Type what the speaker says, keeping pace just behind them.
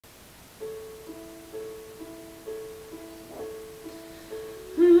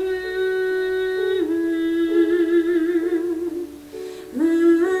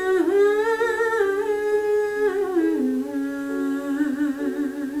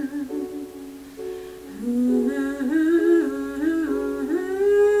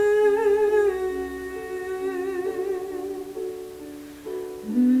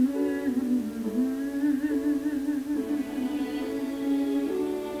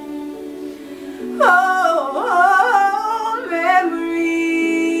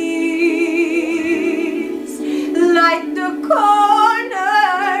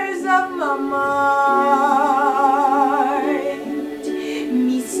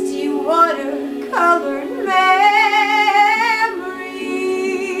colored memories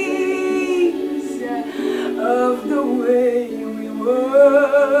of the way we were.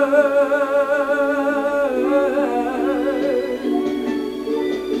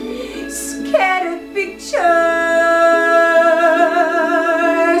 Scattered pictures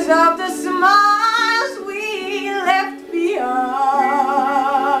of the smiles we left behind,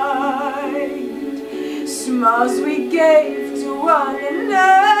 smiles we gave to one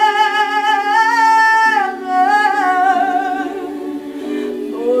another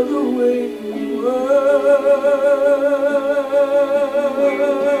for the way we were.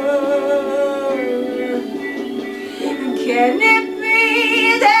 Can it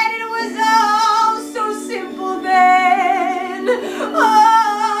be that it was all so simple then?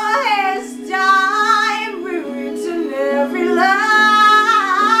 Oh, has time rewritten every line?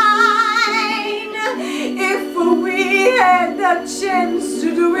 If we had the chance to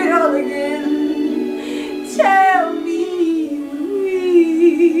do it all again, tell me,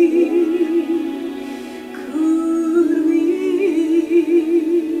 could we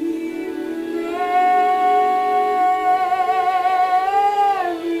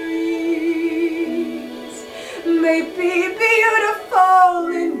memories may be beautiful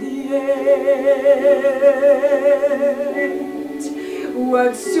in the end?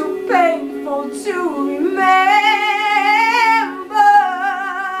 What's too painful to remember?